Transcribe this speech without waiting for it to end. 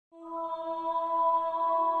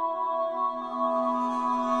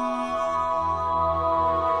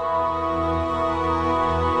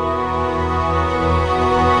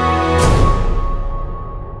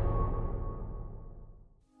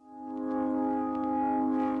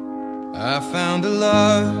I found a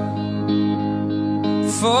love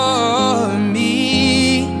for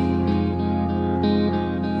me.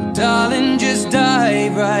 Darling, just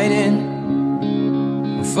dive right in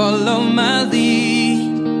and follow my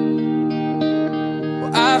lead.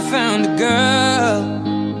 Well, I found a girl,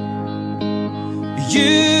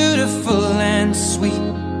 beautiful and sweet.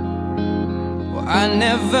 Well, I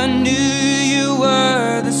never knew you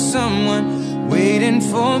were the someone waiting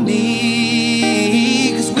for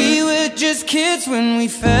me. 'Cause we were just kids when we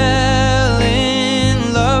fell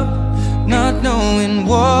in love, not knowing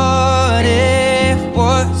what it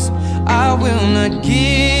was. I will not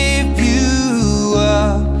give you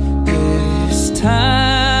up this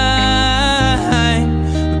time.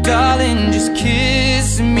 Well, darling, just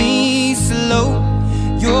kiss me slow.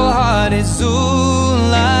 Your heart is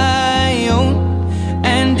all I own,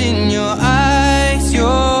 and in your eyes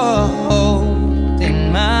you're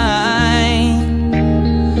holding mine.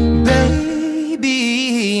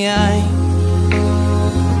 Baby, I'm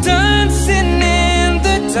dancing in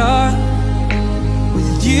the dark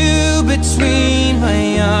with you between my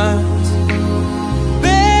arms,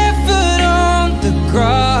 barefoot on the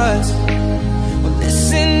grass. We're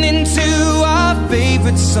listening to our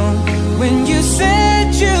favorite song. When you said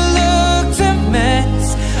you looked a mess,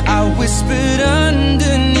 I whispered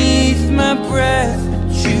underneath my breath, but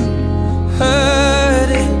you heard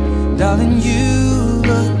it. Darling, you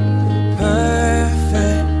look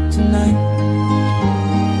perfect tonight.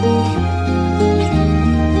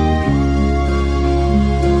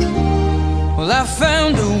 Well, I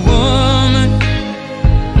found a woman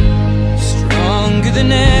stronger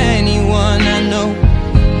than anyone I know.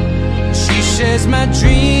 She shares my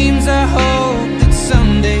dreams. I hope that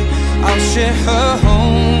someday I'll share her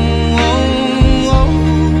home.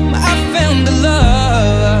 I found a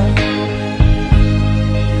love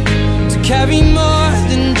to carry more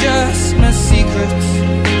than just my secrets,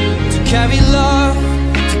 to carry love